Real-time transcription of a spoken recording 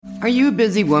Are you a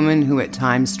busy woman who at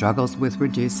times struggles with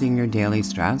reducing your daily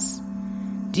stress?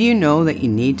 Do you know that you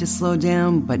need to slow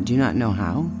down but do not know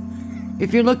how?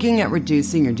 If you're looking at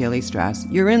reducing your daily stress,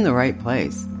 you're in the right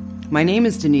place. My name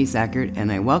is Denise Eckert,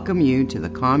 and I welcome you to the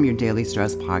Calm Your Daily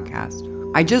Stress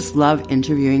podcast. I just love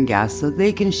interviewing guests so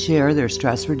they can share their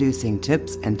stress-reducing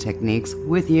tips and techniques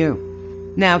with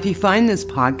you. Now, if you find this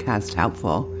podcast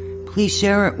helpful, please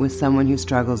share it with someone who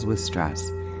struggles with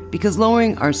stress, because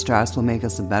lowering our stress will make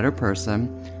us a better person,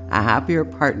 a happier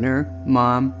partner,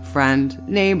 mom, friend,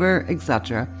 neighbor,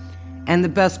 etc. And the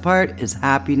best part is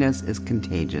happiness is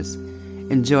contagious.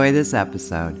 Enjoy this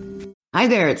episode. Hi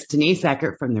there, it's Denise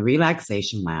Eckert from the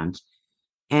Relaxation Lounge.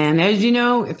 And as you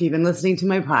know, if you've been listening to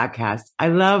my podcast, I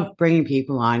love bringing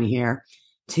people on here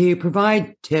to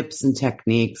provide tips and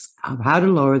techniques of how to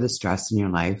lower the stress in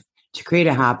your life to create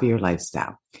a happier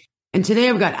lifestyle. And today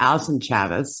I've got Allyson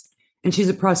Chavez, and she's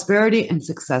a prosperity and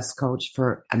success coach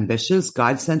for ambitious,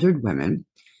 God-centered women.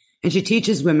 And she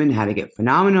teaches women how to get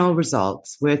phenomenal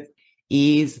results with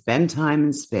ease, bend time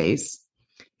and space,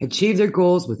 achieve their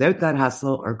goals without that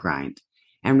hustle or grind,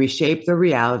 and reshape their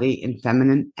reality in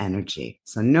feminine energy.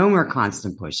 So no more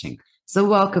constant pushing. So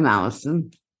welcome, Allyson.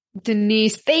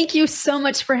 Denise, thank you so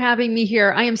much for having me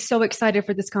here. I am so excited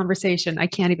for this conversation. I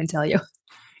can't even tell you.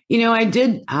 You know, I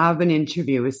did have an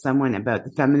interview with someone about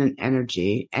the feminine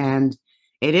energy, and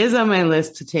it is on my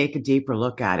list to take a deeper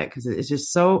look at it because it's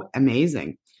just so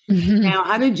amazing. Mm-hmm. Now,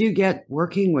 how did you get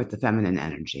working with the feminine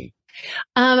energy?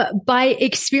 By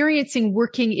experiencing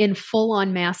working in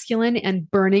full-on masculine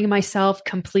and burning myself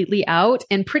completely out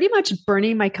and pretty much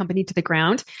burning my company to the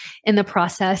ground in the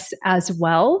process as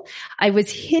well. I was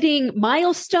hitting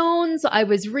milestones. I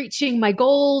was reaching my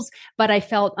goals, but I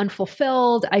felt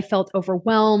unfulfilled. I felt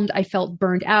overwhelmed. I felt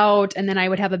burned out. And then I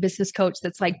would have a business coach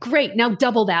that's like, great, now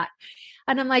double that.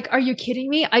 And I'm like, are you kidding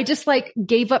me? I just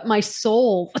gave up my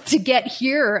soul to get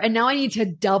here. And now I need to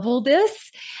double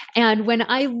this. And when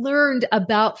I learned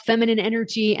about feminine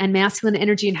energy and masculine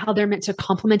energy and how they're meant to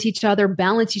complement each other,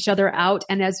 balance each other out.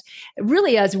 And as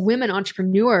women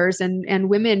entrepreneurs and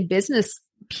women business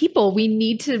people, we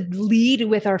need to lead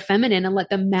with our feminine and let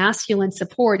the masculine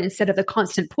support instead of the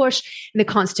constant push and the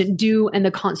constant do and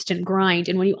the constant grind.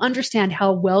 And when you understand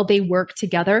how well they work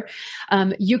together,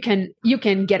 you can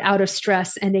get out of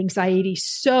stress and anxiety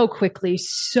so quickly,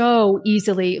 so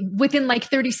easily within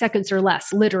 30 seconds or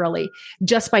less, literally,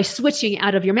 just by switching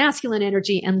out of your masculine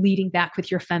energy and leading back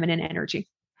with your feminine energy.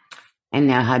 And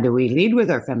now how do we lead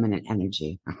with our feminine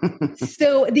energy?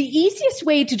 So the easiest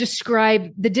way to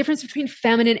describe the difference between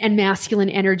feminine and masculine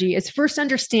energy is first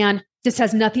understand this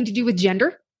has nothing to do with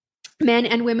gender. Men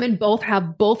and women both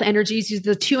have both energies. These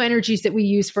are the two energies that we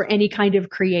use for any kind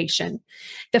of creation.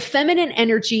 The feminine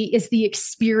energy is the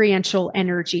experiential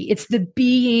energy. It's the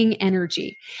being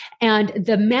energy. And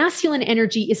the masculine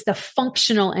energy is the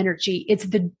functional energy. It's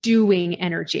the doing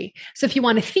energy. So if you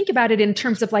want to think about it in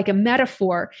terms of a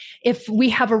metaphor, if we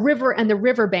have a river and the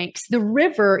riverbanks, the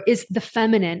river is the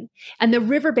feminine and the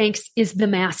riverbanks is the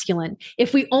masculine.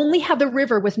 If we only have the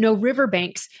river with no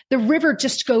riverbanks, the river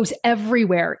just goes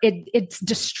everywhere. It's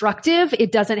destructive.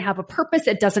 It doesn't have a purpose.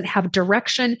 It doesn't have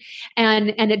direction, and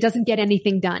it doesn't get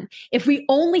anything done. If we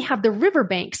only have the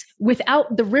riverbanks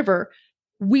without the river,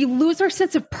 we lose our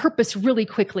sense of purpose really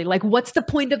quickly. What's the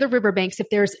point of the riverbanks if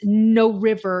there's no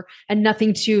river and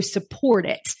nothing to support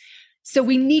it? So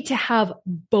we need to have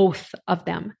both of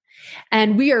them.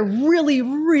 And we are really,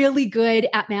 really good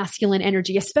at masculine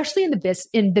energy, especially in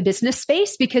the business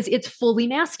space, because it's fully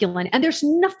masculine. And there's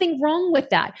nothing wrong with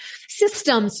that.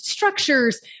 Systems,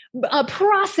 structures,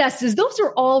 processes, those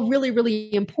are all really,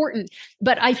 really important.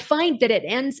 But I find that it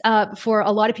ends up for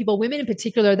a lot of people, women in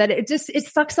particular, that it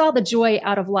sucks all the joy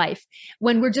out of life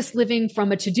when we're just living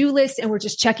from a to-do list and we're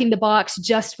just checking the box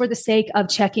just for the sake of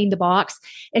checking the box.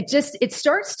 It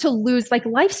starts to lose,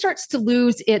 life starts to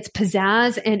lose its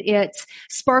pizzazz and its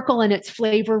sparkle and its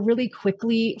flavor really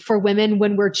quickly for women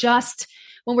when we're just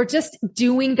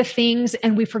doing the things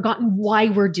and we've forgotten why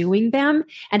we're doing them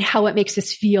and how it makes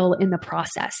us feel in the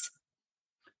process.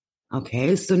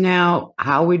 Okay. So now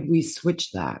how would we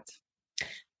switch that?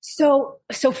 So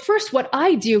first what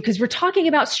I do, because we're talking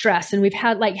about stress and we've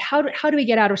had how do we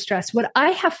get out of stress? What I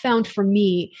have found for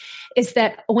me is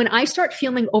that when I start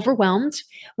feeling overwhelmed,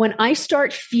 when I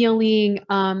start feeling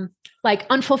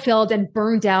unfulfilled and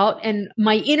burned out and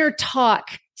my inner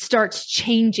talk starts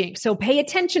changing. So pay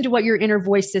attention to what your inner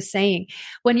voice is saying.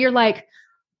 When you're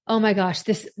oh my gosh,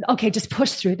 just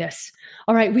push through this.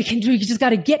 All right, we can do, you just got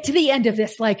to get to the end of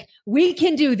this. We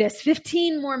can do this,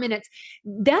 15 more minutes.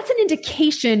 That's an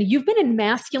indication you've been in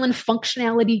masculine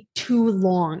functionality too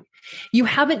long. You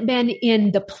haven't been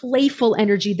in the playful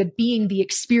energy, the being, the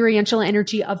experiential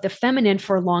energy of the feminine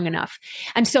for long enough.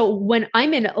 And so when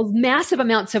I'm in massive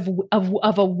amounts of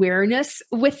awareness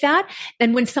with that,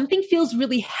 and when something feels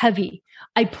really heavy,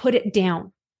 I put it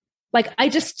down. Like I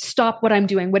just stop what I'm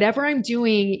doing, whatever I'm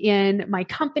doing in my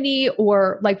company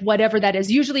or like whatever that is.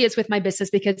 Usually it's with my business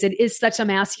because it is such a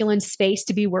masculine space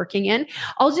to be working in.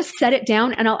 I'll just set it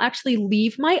down and I'll actually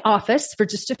leave my office for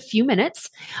just a few minutes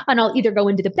and I'll either go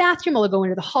into the bathroom or I'll go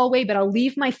into the hallway, but I'll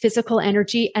leave my physical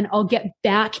energy and I'll get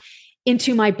back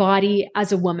into my body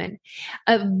as a woman.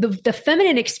 The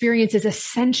feminine experience is a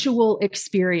sensual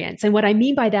experience. And what I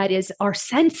mean by that is our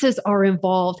senses are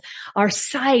involved, our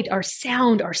sight, our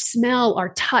sound, our smell, our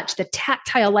touch, the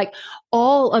tactile, like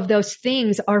all of those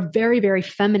things are very, very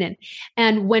feminine.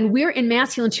 And when we're in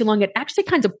masculine too long, it actually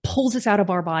kind of pulls us out of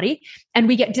our body and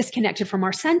we get disconnected from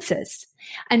our senses.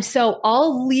 And so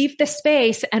I'll leave the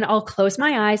space and I'll close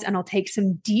my eyes and I'll take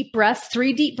some deep breaths,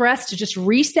 3 deep breaths to just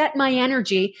reset my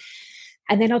energy.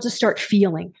 And then I'll just start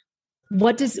feeling.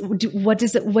 What does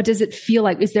it feel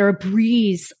like? Is there a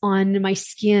breeze on my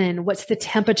skin? What's the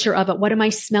temperature of it? What am I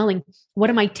smelling? What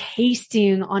am I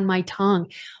tasting on my tongue?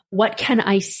 What can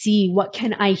I see? What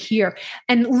can I hear?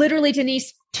 And literally,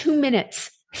 Denise, 2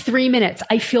 minutes, 3 minutes,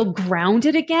 I feel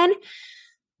grounded again.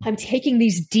 I'm taking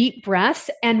these deep breaths.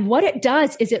 And what it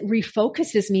does is it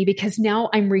refocuses me because now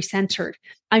I'm recentered.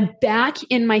 I'm back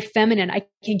in my feminine. I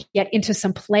can get into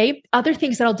some play. Other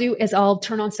things that I'll do is I'll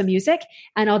turn on some music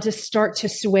and I'll just start to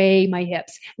sway my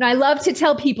hips. Now, I love to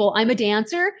tell people I'm a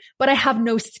dancer, but I have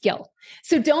no skill.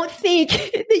 So don't think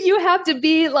that you have to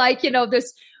be like,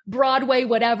 this Broadway,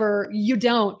 whatever. You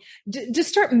don't. Just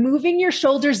start moving your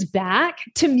shoulders back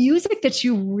to music that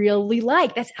you really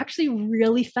like. That's actually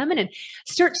really feminine.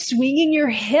 Start swinging your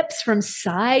hips from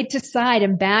side to side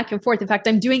and back and forth. In fact,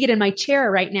 I'm doing it in my chair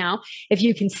right now, if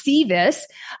you can see this.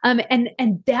 And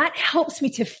that helps me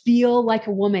to feel like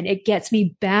a woman. It gets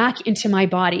me back into my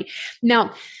body.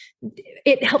 Now,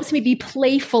 it helps me be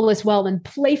playful as well. And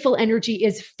playful energy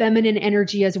is feminine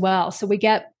energy as well. So we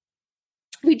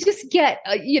just get,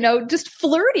 just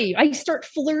flirty. I start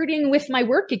flirting with my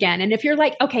work again. And if you're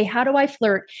like, okay, how do I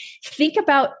flirt? Think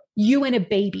about you and a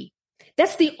baby.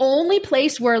 That's the only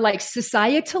place where like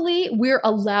societally we're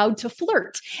allowed to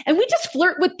flirt. And we just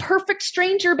flirt with perfect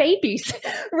stranger babies,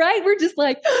 right? We're just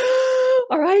like,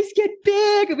 our eyes get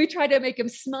big and we try to make them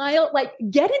smile. Like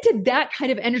get into that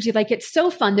kind of energy. Like it's so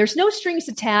fun. There's no strings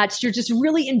attached. You're just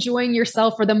really enjoying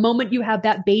yourself for the moment you have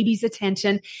that baby's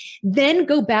attention. Then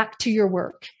go back to your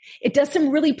work. It does some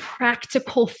really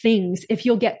practical things if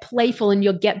you'll get playful and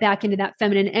you'll get back into that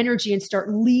feminine energy and start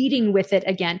leading with it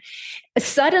again.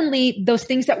 Suddenly, those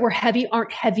things that were heavy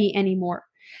aren't heavy anymore.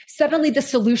 Suddenly the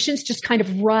solutions just kind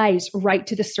of rise right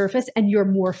to the surface and you're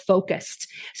more focused.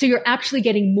 So you're actually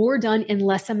getting more done in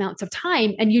less amounts of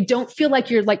time. And you don't feel like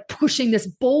you're like pushing this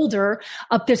boulder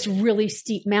up this really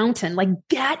steep mountain. Like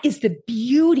that is the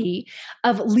beauty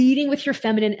of leading with your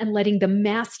feminine and letting the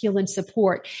masculine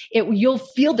support it. You'll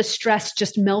feel the stress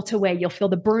just melt away. You'll feel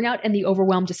the burnout and the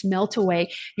overwhelm just melt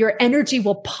away. Your energy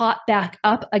will pop back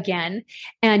up again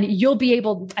and you'll be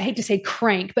able, I hate to say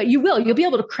crank, but you'll be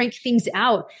able to crank things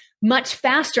out much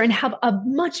faster and have a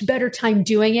much better time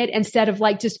doing it instead of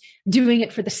like just doing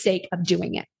it for the sake of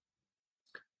doing it.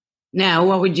 Now,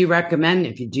 what would you recommend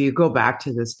if you do go back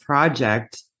to this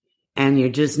project and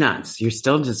you're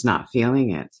still just not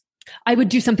feeling it? I would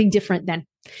do something different then.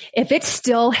 If it's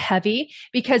still heavy,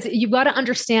 because you've got to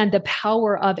understand the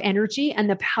power of energy and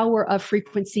the power of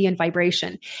frequency and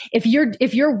vibration. If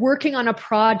you're working on a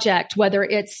project, whether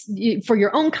it's for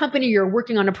your own company, you're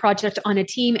working on a project on a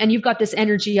team, and you've got this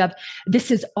energy of this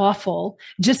is awful,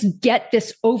 just get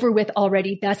this over with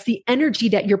already. That's the energy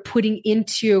that you're putting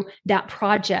into that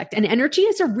project. And energy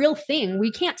is a real thing.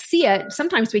 We can't see it.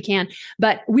 Sometimes we can,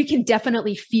 but we can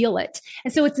definitely feel it.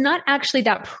 And so it's not actually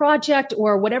that project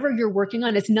or whatever you're working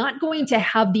on is not going to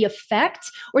have the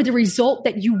effect or the result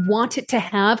that you want it to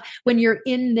have when you're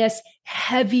in this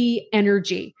heavy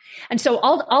energy. And so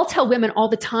I'll tell women all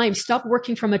the time, stop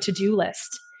working from a to-do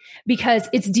list because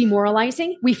it's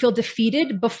demoralizing. We feel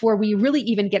defeated before we really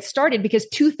even get started because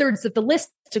 2/3 of the list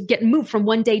to get moved from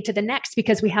one day to the next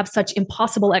because we have such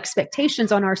impossible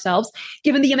expectations on ourselves,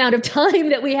 given the amount of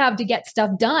time that we have to get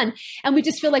stuff done. And we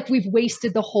just feel like we've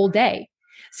wasted the whole day.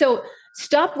 So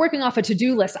stop working off a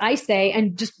to-do list, I say,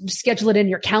 and just schedule it in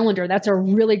your calendar. That's a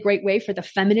really great way for the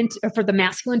feminine, for the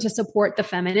masculine to support the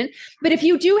feminine. But if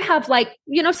you do have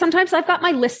sometimes I've got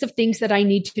my list of things that I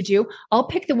need to do. I'll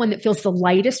pick the one that feels the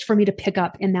lightest for me to pick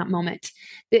up in that moment.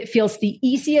 That feels the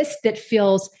easiest, that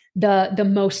feels the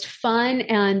most fun.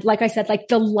 And like I said, like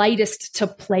the lightest to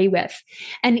play with.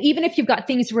 And even if you've got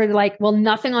things where like, well,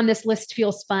 nothing on this list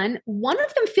feels fun, one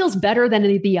of them feels better than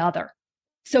the other.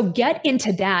 So get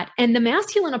into that. And the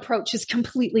masculine approach is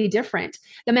completely different.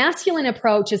 The masculine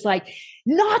approach is like,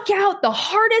 knock out the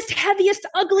hardest, heaviest,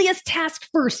 ugliest task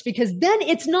first, because then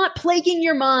it's not plaguing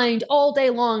your mind all day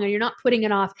long and you're not putting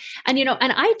it off. And, and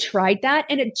I tried that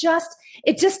and it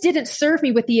just didn't serve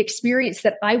me with the experience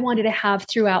that I wanted to have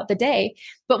throughout the day.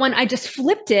 But when I just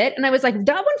flipped it and I was like,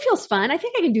 that one feels fun. I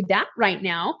think I can do that right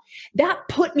now. That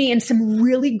put me in some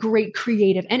really great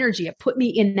creative energy. It put me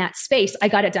in that space. I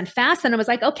got it done fast. And I was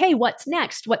like, okay, what's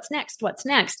next? What's next? What's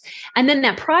next? And then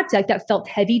that project that felt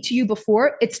heavy to you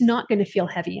before, it's not going to feel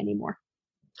heavy anymore.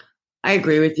 I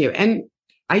agree with you. And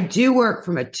I do work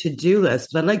from a to-do list,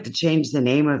 but I'd like to change the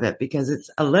name of it because it's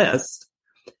a list,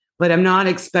 but I'm not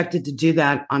expected to do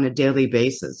that on a daily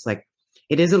basis. Like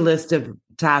it is a list of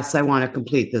tasks I want to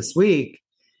complete this week.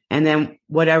 And then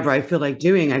whatever I feel like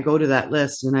doing, I go to that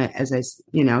list.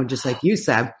 And just like you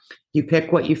said, you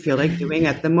pick what you feel like doing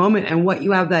at the moment and what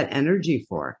you have that energy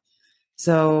for.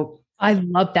 So I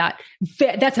love that.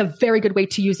 That's a very good way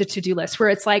to use a to-do list where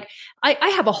it's like,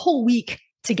 I have a whole week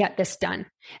to get this done.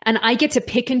 And I get to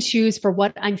pick and choose for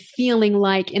what I'm feeling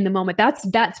like in the moment.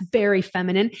 That's very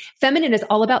feminine. Feminine is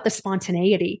all about the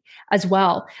spontaneity as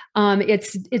well.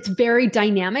 It's very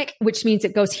dynamic, which means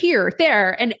it goes here,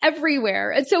 there, and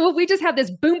everywhere. And so if we just have this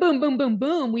boom, boom, boom, boom,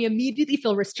 boom, we immediately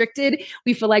feel restricted.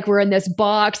 We feel like we're in this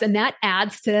box, and that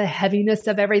adds to the heaviness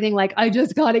of everything. Like, I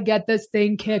just got to get this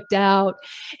thing kicked out.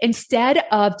 Instead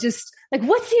of just like,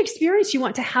 what's the experience you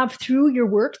want to have through your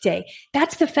workday?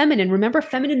 That's the feminine. Remember,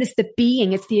 feminine is the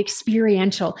being. It's the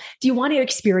experiential. Do you want to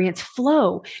experience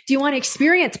flow? Do you want to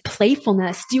experience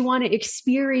playfulness? Do you want to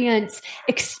experience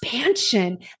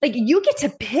expansion? Like, you get to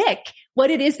pick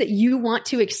what it is that you want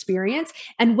to experience.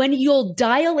 And when you'll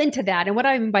dial into that, and what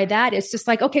I mean by that is just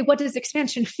like, okay, what does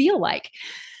expansion feel like?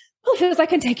 Well, it feels like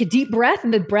I can take a deep breath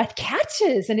and the breath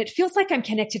catches, and it feels like I'm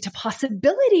connected to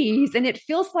possibilities. And it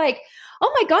feels like,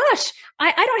 oh my gosh,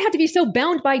 I don't have to be so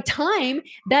bound by time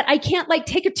that I can't like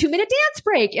take a 2-minute dance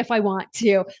break if I want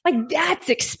to. Like, that's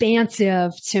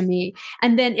expansive to me.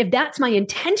 And then if that's my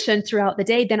intention throughout the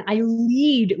day, then I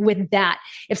lead with that.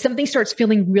 If something starts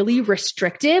feeling really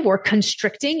restrictive or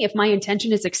constricting, if my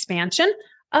intention is expansion,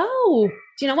 oh,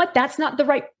 do you know what? That's not the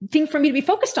right thing for me to be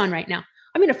focused on right now.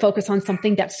 I'm going to focus on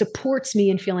something that supports me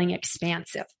in feeling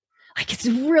expansive. Like, it's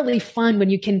really fun when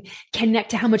you can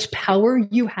connect to how much power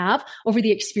you have over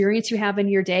the experience you have in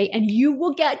your day, and you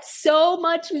will get so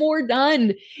much more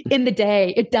done in the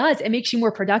day. It does. It makes you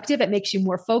more productive. It makes you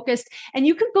more focused, and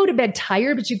you can go to bed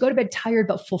tired, but you go to bed tired,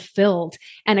 but fulfilled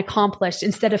and accomplished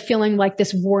instead of feeling like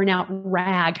this worn out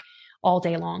rag all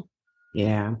day long.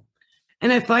 Yeah.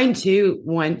 And I find too,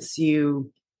 because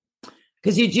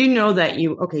you do know that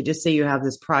just say you have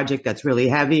this project that's really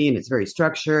heavy and it's very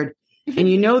structured, and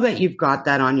you know that you've got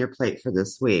that on your plate for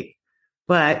this week.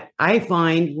 But I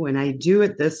find when I do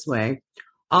it this way,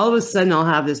 all of a sudden I'll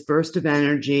have this burst of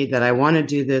energy that I want to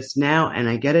do this now, and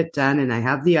I get it done, and I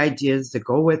have the ideas to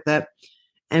go with it,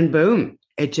 and boom,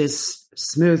 it just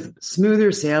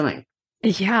smoother sailing.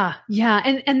 Yeah. Yeah.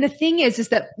 And the thing is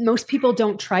that most people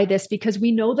don't try this because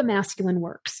we know the masculine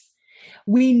works.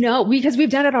 We know, because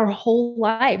we've done it our whole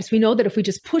lives. We know that if we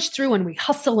just push through and we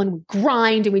hustle and we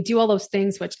grind and we do all those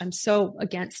things, which I'm so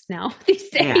against now these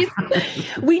days,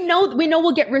 we know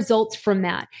we'll get results from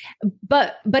that.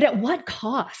 But at what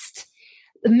cost?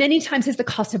 Many times it's the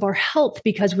cost of our health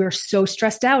because we're so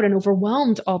stressed out and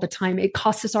overwhelmed all the time. It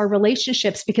costs us our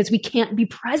relationships because we can't be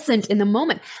present in the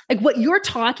moment. Like what you're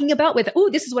talking about with,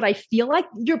 oh, this is what I feel like.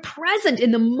 You're present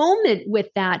in the moment with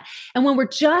that. And when we're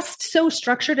just so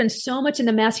structured and so much in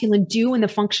the masculine do and the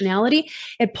functionality,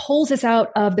 it pulls us out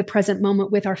of the present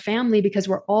moment with our family because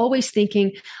we're always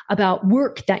thinking about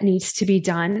work that needs to be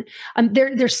done.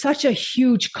 There's such a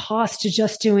huge cost to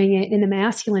just doing it in the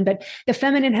masculine, but the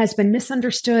feminine has been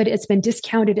misunderstood. It's been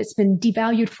discounted. It's been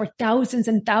devalued for thousands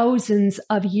and thousands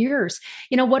of years.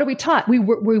 What are we taught? We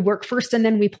work first and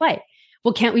then we play.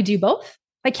 Well, can't we do both?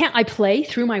 Like, can't I play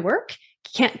through my work?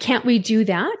 Can't we do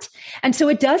that? And so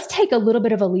it does take a little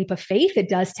bit of a leap of faith. It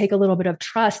does take a little bit of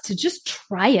trust to just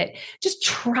try it. Just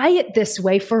try it this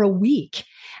way for a week.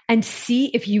 and see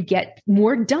if you get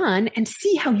more done and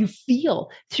see how you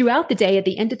feel throughout the day, at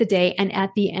the end of the day, and at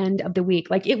the end of the week.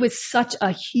 Like, it was such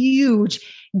a huge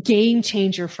game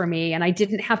changer for me. And I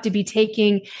didn't have to be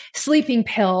taking sleeping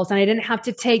pills, and I didn't have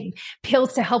to take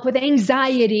pills to help with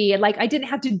anxiety. And like, I didn't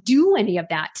have to do any of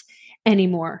that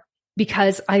anymore,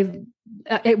 because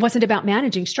it wasn't about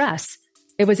managing stress.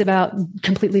 It was about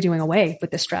completely doing away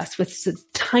with the stress with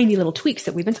tiny little tweaks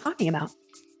that we've been talking about.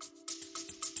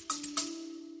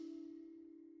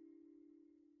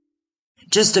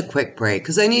 Just a quick break,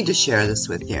 because I need to share this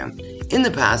with you. In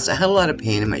the past, I had a lot of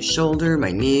pain in my shoulder,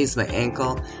 my knees, my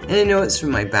ankle, and I know it's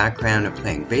from my background of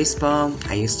playing baseball.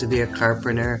 I used to be a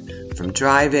carpenter, from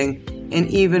driving, and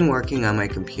even working on my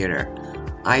computer.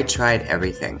 I tried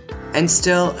everything, and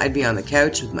still I'd be on the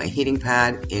couch with my heating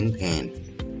pad in pain.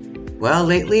 Well,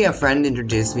 lately a friend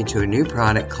introduced me to a new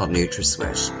product called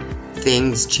NutraSwish.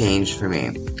 Things changed for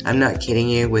me. I'm not kidding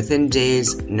you, within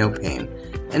days, no pain.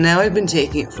 And now I've been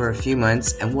taking it for a few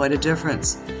months, and what a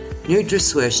difference.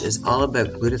 NutraSwish is all about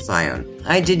glutathione.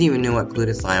 I didn't even know what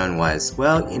glutathione was.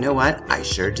 Well, you know what? I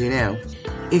sure do now.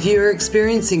 If you are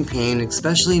experiencing pain,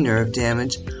 especially nerve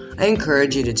damage, I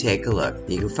encourage you to take a look.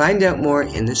 You can find out more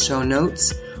in the show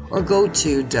notes, or go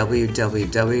to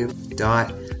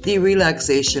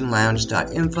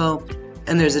www.therelaxationlounge.info,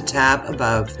 and there's a tab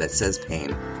above that says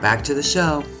pain. Back to the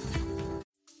show.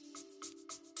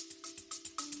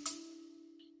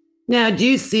 Now, do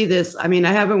you see this? I mean,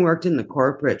 I haven't worked in the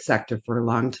corporate sector for a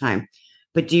long time,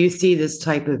 but do you see this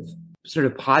type of sort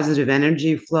of positive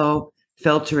energy flow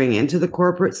filtering into the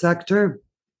corporate sector?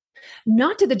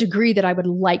 Not to the degree that I would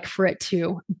like for it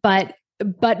to, but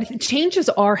changes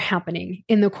are happening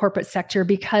in the corporate sector,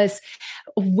 because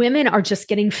women are just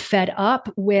getting fed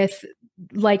up with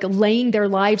like laying their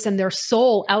lives and their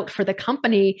soul out for the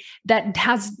company that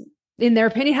has, in their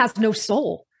opinion, has no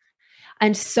soul.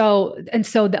 And so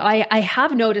I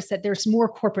have noticed that there's more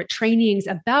corporate trainings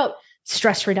about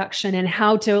stress reduction and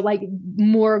how to like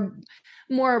more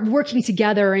working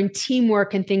together and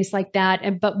teamwork and things like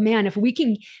that. But man, if we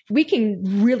can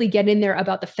really get in there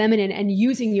about the feminine and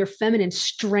using your feminine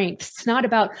strengths, it's not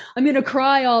about, I'm going to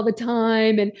cry all the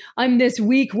time and I'm this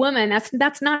weak woman.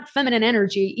 That's not feminine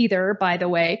energy either, by the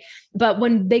way. But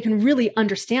when they can really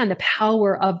understand the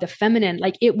power of the feminine,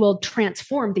 like, it will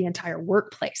transform the entire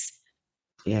workplace.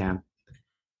 Yeah.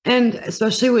 And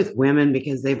especially with women,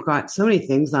 because they've got so many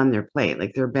things on their plate,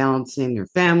 like they're balancing their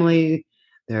family,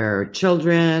 their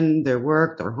children, their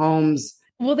work, their homes.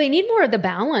 Well, they need more of the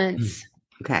balance.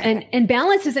 Okay. And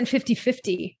balance isn't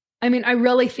 50-50. I mean, I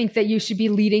really think that you should be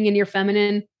leading in your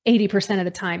feminine 80% of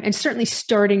the time, and certainly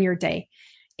starting your day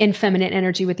in feminine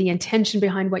energy with the intention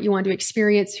behind what you want to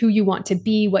experience, who you want to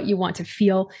be, what you want to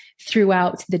feel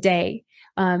throughout the day.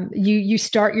 You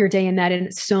start your day in that, and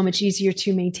it's so much easier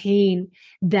to maintain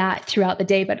that throughout the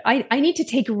day. But I need to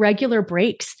take regular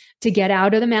breaks to get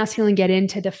out of the masculine, get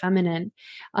into the feminine.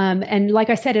 And like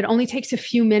I said, it only takes a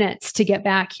few minutes to get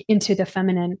back into the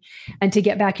feminine and to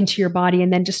get back into your body,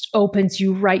 and then just opens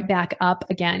you right back up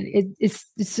again. It's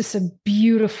just a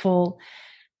beautiful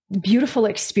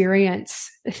experience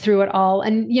through it all.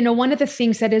 And, you know, one of the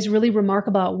things that is really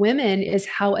remarkable about women is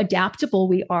how adaptable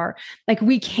we are. Like,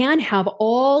 we can have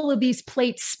all of these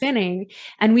plates spinning,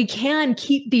 and we can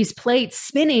keep these plates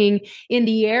spinning in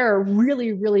the air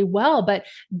really, really well. But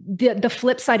the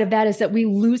flip side of that is that we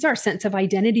lose our sense of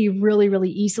identity really,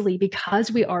 really easily,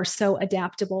 because we are so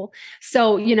adaptable.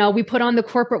 So, you know, we put on the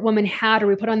corporate woman hat, or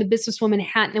we put on the businesswoman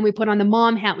hat, and then we put on the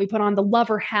mom hat, we put on the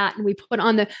lover hat, and we put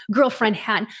on the girlfriend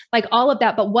hat, like all of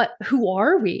that. But who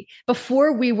are we?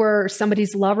 Before we were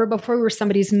somebody's lover, before we were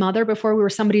somebody's mother, before we were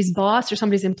somebody's boss or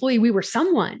somebody's employee, we were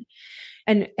someone.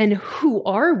 And who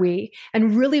are we?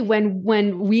 And really,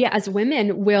 when we as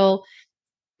women will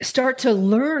start to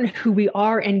learn who we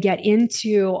are and get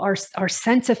into our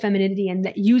sense of femininity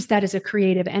and use that as a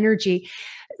creative energy,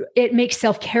 it makes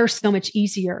self-care so much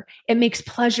easier. It makes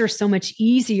pleasure so much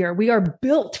easier. We are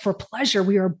built for pleasure.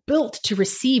 We are built to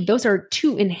receive. Those are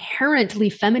two inherently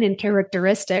feminine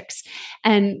characteristics.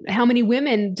 And how many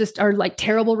women just are like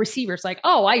terrible receivers? Like,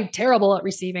 oh, I'm terrible at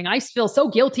receiving. I feel so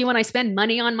guilty when I spend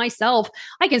money on myself.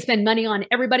 I can spend money on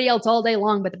everybody else all day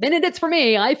long, but the minute it's for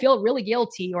me, I feel really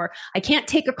guilty, or I can't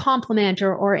take a compliment,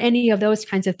 or any of those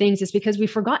kinds of things. Is because we've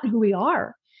forgotten who we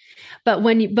are. But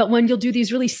when you'll do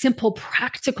these really simple,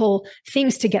 practical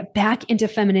things to get back into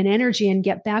feminine energy and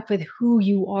get back with who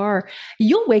you are,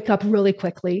 you'll wake up really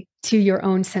quickly to your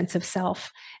own sense of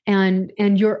self and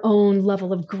your own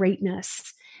level of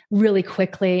greatness. really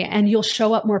quickly, and you'll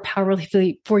show up more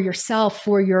powerfully for yourself,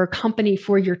 for your company,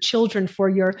 for your children, for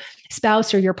your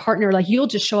spouse or your partner. Like, you'll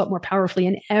just show up more powerfully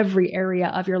in every area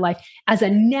of your life as a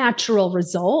natural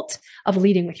result of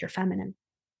leading with your feminine.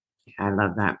 I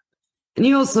love that. And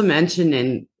you also mentioned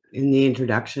in the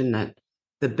introduction that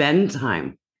the bend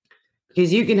time,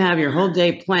 because you can have your whole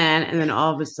day planned and then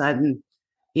all of a sudden,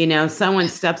 someone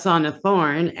steps on a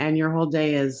thorn and your whole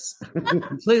day is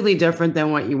completely different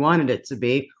than what you wanted it to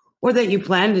be or that you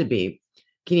planned to be.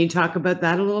 Can you talk about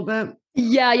that a little bit?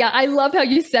 Yeah. I love how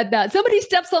you said that. Somebody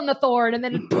steps on the thorn and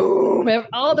then boom,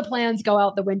 all the plans go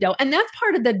out the window. And that's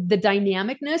part of the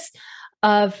dynamicness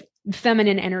of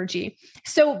feminine energy.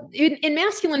 So in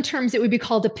masculine terms, it would be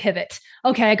called a pivot.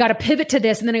 Okay, I got to pivot to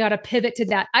this and then I got to pivot to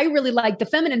that. I really like the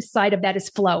feminine side of that is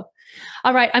flow.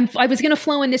 All right, I was going to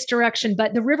flow in this direction,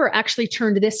 but the river actually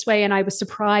turned this way and I was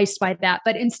surprised by that.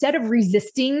 But instead of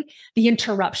resisting the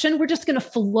interruption, we're just going to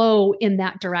flow in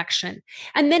that direction.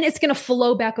 And then it's going to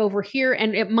flow back over here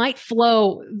and it might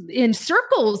flow in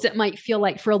circles, it might feel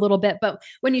like for a little bit. But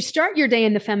when you start your day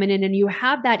in the feminine and you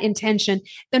have that intention,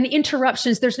 then the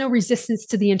interruptions, there's no resistance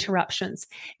to the interruptions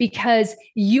because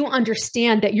you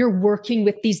understand that you're working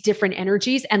with these different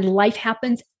energies and life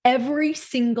happens every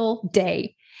single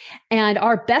day. And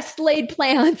our best laid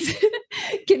plans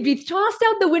can be tossed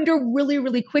out the window really,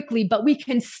 really quickly, but we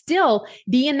can still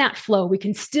be in that flow. We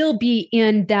can still be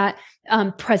in that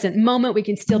present moment. We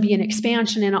can still be in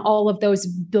expansion and all of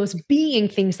those being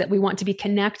things that we want to be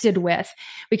connected with.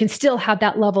 We can still have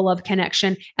that level of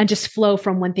connection and just flow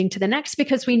from one thing to the next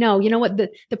because we know, what,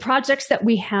 the projects that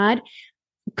we had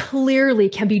clearly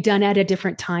can be done at a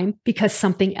different time because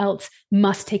something else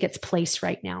must take its place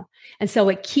right now. And so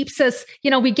it keeps us,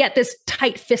 we get this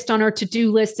tight fist on our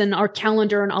to-do list and our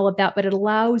calendar and all of that, but it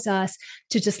allows us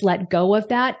to just let go of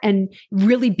that and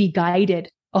really be guided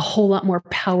a whole lot more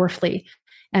powerfully.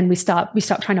 And we stop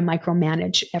trying to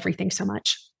micromanage everything so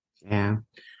much. Yeah.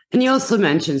 And you also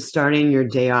mentioned starting your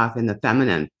day off in the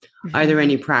feminine. Mm-hmm. Are there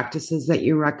any practices that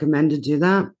you recommend to do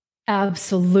that?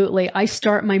 Absolutely. I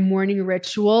start my morning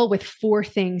ritual with 4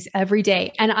 things every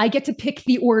day and I get to pick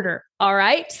the order. All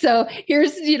right. So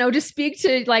here's, to speak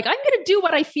to like, I'm going to do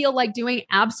what I feel like doing.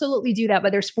 Absolutely do that.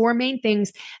 But there's 4 main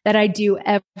things that I do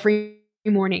every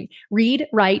morning. Read,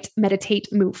 write, meditate,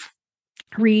 move.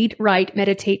 Read, write,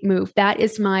 meditate, move. That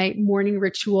is my morning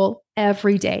ritual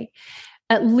every day.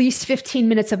 At least 15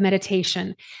 minutes of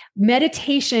meditation.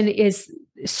 Meditation is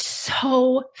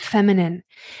so feminine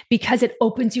because it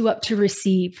opens you up to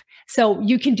receive. So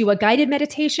you can do a guided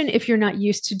meditation if you're not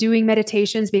used to doing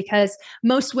meditations, because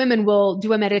most women will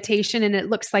do a meditation and it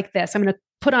looks like this. I'm going to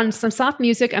put on some soft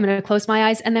music. I'm going to close my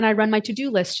eyes and then I run my to-do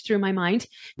list through my mind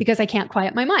because I can't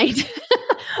quiet my mind.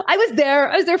 I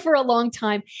was there for a long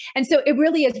time. And so it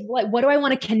really is what do I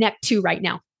want to connect to right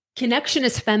now? Connection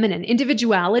is feminine.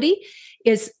 Individuality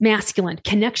is masculine.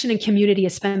 Connection and community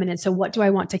is feminine. So what do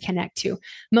I want to connect to?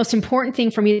 Most important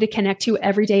thing for me to connect to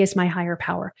every day is my higher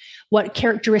power. What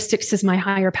characteristics does my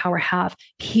higher power have?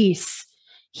 Peace.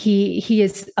 He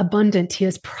is abundant. He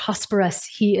is prosperous.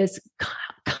 He is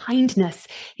kindness.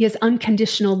 He is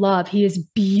unconditional love. He is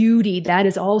beauty. That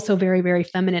is also very, very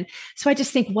feminine. So I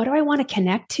just think, what do I want to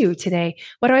connect to today?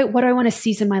 What do I want to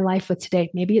season my life with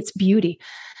today? Maybe it's beauty.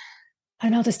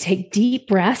 And I'll just take deep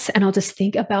breaths and I'll just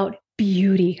think about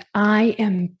beauty. I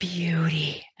am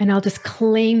beauty. And I'll just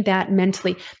claim that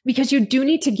mentally, because you do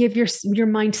need to give your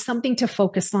mind something to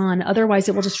focus on. Otherwise,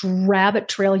 it will just rabbit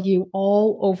trail you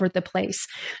all over the place.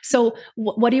 So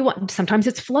what do you want? Sometimes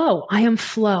it's flow. I am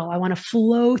flow. I want to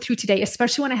flow through today,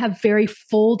 especially when I have very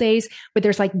full days where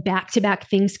there's like back-to-back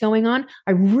things going on.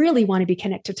 I really want to be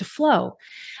connected to flow.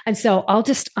 And so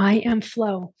I am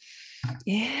flow.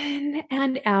 In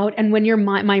and out. And when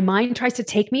my mind tries to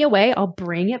take me away, I'll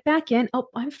bring it back in. Oh,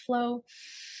 I'm flow.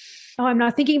 Oh, I'm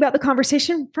not thinking about the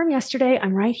conversation from yesterday.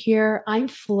 I'm right here. I'm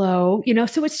flow,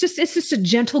 so it's just a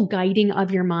gentle guiding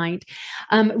of your mind.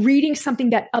 Reading something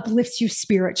that uplifts you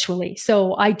spiritually.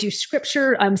 So I do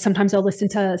scripture. Sometimes I'll listen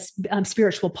to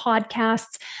spiritual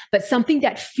podcasts, but something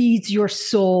that feeds your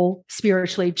soul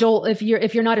spiritually. Joel, if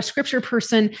you're not a scripture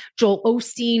person, Joel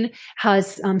Osteen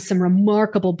has some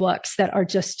remarkable books that are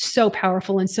just so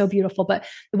powerful and so beautiful. But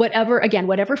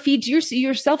whatever feeds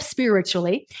yourself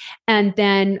spiritually, and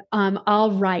then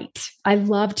I'll write. I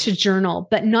love to journal,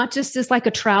 but not just as like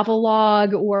a travel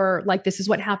log or like, this is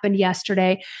what happened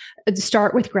yesterday.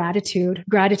 Start with gratitude.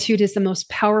 Gratitude is the most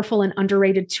powerful and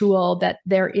underrated tool that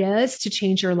there is to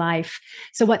change your life.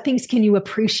 So what things can you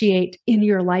appreciate in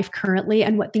your life currently?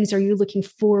 And what things are you looking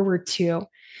forward to?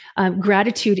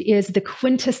 Gratitude is the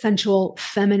quintessential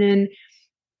feminine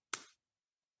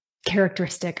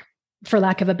characteristic, for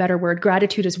lack of a better word.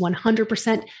 Gratitude is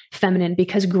 100% feminine,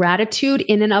 because gratitude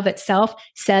in and of itself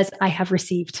says, I have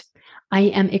received, I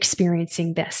am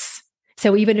experiencing this.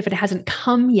 So even if it hasn't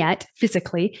come yet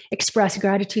physically, express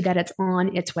gratitude that it's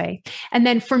on its way. And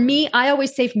then for me, I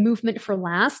always save movement for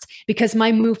last, because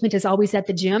my movement is always at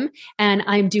the gym and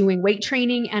I'm doing weight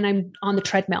training and I'm on the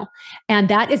treadmill. And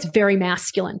that is very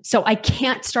masculine. So I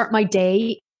can't start my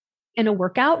day in a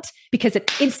workout because it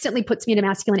instantly puts me into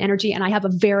masculine energy. And I have a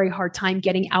very hard time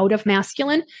getting out of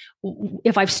masculine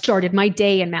if I've started my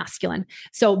day in masculine.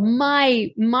 So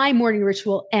my morning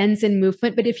ritual ends in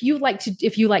movement. But if you like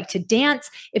to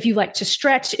dance, if you like to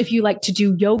stretch, if you like to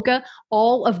do yoga,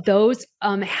 all of those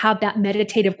have that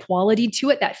meditative quality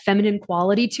to it, that feminine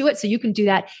quality to it. So you can do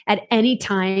that at any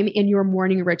time in your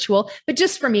morning ritual. But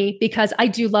just for me, because I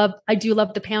do love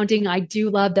the pounding, I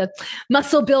do love the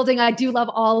muscle building, I do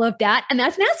love all of that, and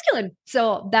that's masculine.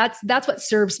 So that's what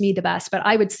serves me the best. But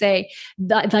I would say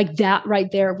that, like, that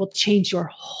right there will change your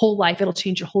whole life. It'll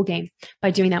change your whole game by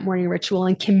doing that morning ritual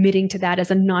and committing to that as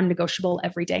a non-negotiable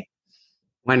every day.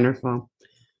 Wonderful.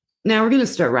 Now we're going to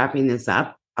start wrapping this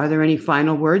up. Are there any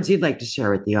final words you'd like to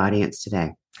share with the audience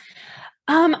today?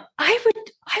 I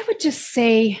would just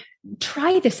say,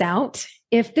 try this out.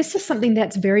 If this is something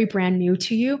that's very brand new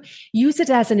to you, use it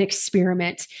as an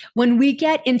experiment. When we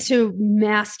get into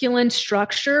masculine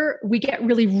structure, we get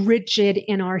really rigid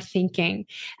in our thinking.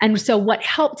 And so what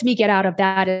helped me get out of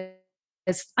that is,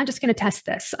 I'm just going to test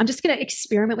this. I'm just going to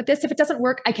experiment with this. If it doesn't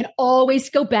work, I can always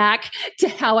go back to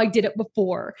how I did it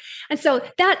before. And so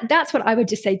that's what I would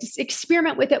just say. Just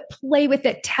experiment with it, play with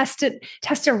it, test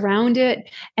around it,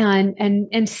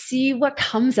 and see what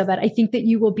comes of it. I think that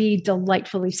you will be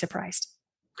delightfully surprised.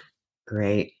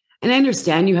 Great. And I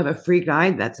understand you have a free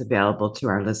guide that's available to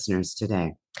our listeners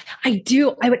today. I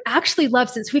do. I would actually love,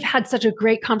 since we've had such a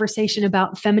great conversation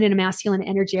about feminine and masculine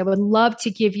energy, I would love to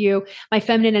give you my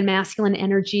feminine and masculine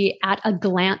energy at a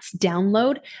glance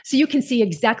download. So you can see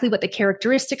exactly what the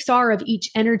characteristics are of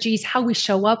each energies, how we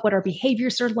show up, what our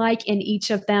behaviors are like in each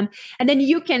of them. And then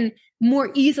you can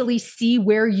more easily see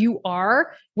where you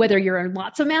are, whether you're in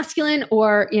lots of masculine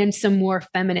or in some more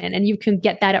feminine. And you can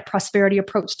get that at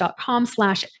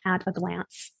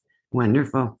prosperityapproach.com/at-a-glance.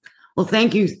 Wonderful. Well,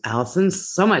 thank you, Allyson.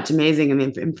 So much amazing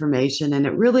information. And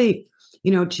it really,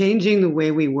 changing the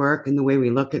way we work and the way we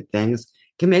look at things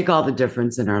can make all the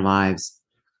difference in our lives.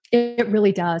 It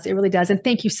really does. It really does. And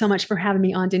thank you so much for having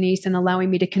me on, Denise, and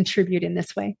allowing me to contribute in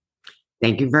this way.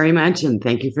 Thank you very much. And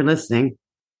thank you for listening.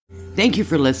 Thank you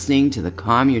for listening to the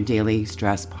Calm Your Daily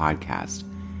Stress podcast.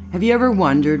 Have you ever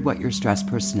wondered what your stress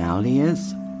personality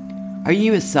is? Are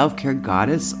you a self-care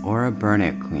goddess or a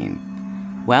burnout queen?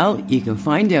 Well, you can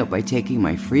find out by taking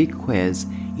my free quiz.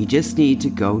 You just need to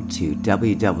go to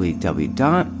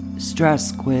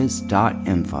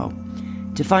www.stressquiz.info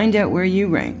to find out where you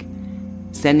rank.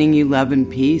 Sending you love and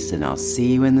peace, and I'll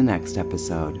see you in the next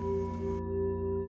episode.